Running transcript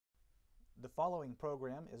The following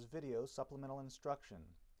program is video supplemental instruction.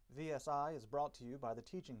 VSI is brought to you by the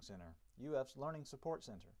Teaching Center, UF's Learning Support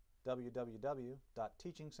Center,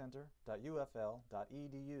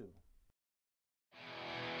 www.teachingcenter.ufl.edu.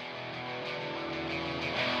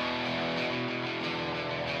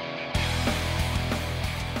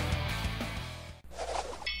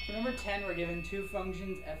 For number 10, we're given two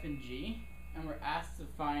functions f and g, and we're asked to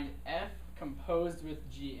find f composed with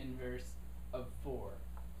g inverse of 4.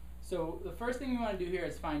 So the first thing we want to do here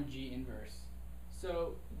is find g inverse.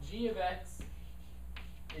 So g of x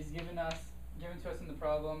is given to us in the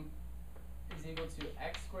problem is equal to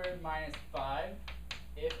x squared minus 5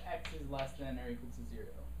 if x is less than or equal to 0.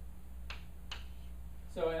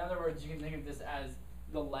 So in other words, you can think of this as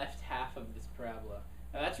the left half of this parabola.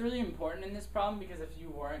 Now that's really important in this problem because if you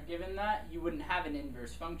weren't given that, you wouldn't have an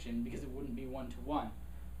inverse function because it wouldn't be one-to-one.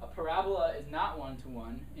 A parabola is not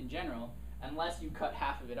one-to-one in general unless you cut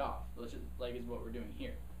half of it off, which is what we're doing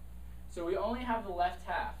here. So we only have the left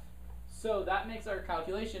half. So that makes our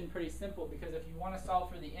calculation pretty simple because if you want to solve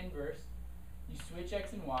for the inverse, you switch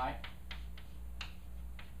x and y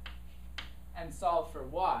and solve for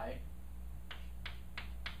y.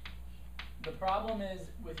 The problem is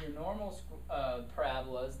with your normal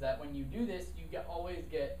parabolas that when you do this, you always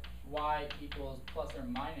get y equals plus or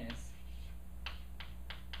minus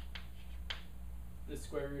the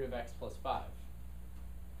square root of x plus 5.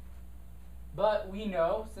 But we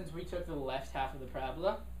know, since we took the left half of the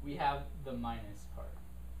parabola, we have the minus part.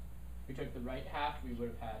 If we took the right half, we would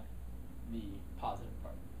have had the positive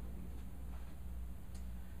part.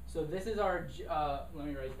 So this is our, let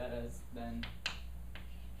me write that as then,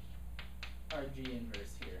 our g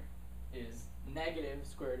inverse here is negative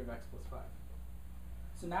square root of x plus 5.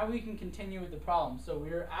 So now we can continue with the problem. So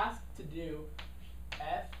we were asked to do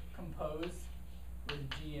f composed with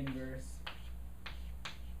g inverse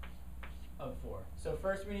of 4. So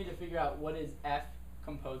first we need to figure out what is f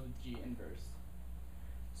composed with g inverse.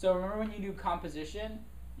 So remember when you do composition,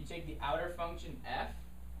 you take the outer function f,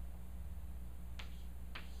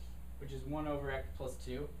 which is 1 over x plus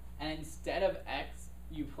 2, and instead of x,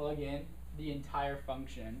 you plug in the entire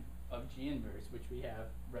function of g inverse, which we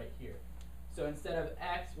have right here. So instead of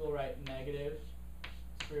x, we'll write negative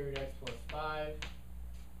square root x plus 5.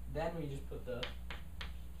 Then we just put the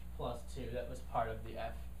plus 2 that was part of the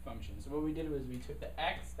f function. So what we did was we took the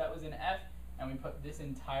x that was in f and we put this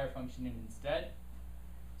entire function in instead.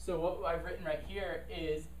 So what I've written right here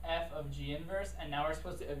is f of g inverse, and now we're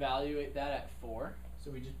supposed to evaluate that at 4.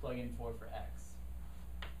 So we just plug in 4 for x.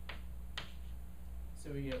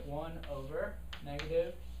 So we get 1 over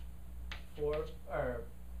negative square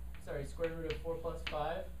root of 4 plus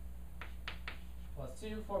 5 plus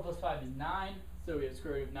 2. 4 plus 5 is 9, so we have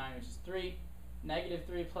square root of 9, which is 3. Negative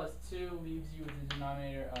 3 plus 2 leaves you with a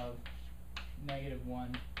denominator of negative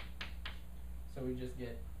 1. So we just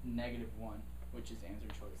get negative 1, which is answer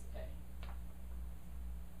choice A.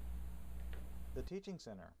 The Teaching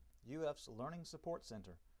Center, UF's Learning Support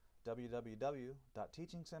Center,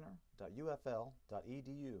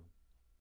 www.teachingcenter.ufl.edu.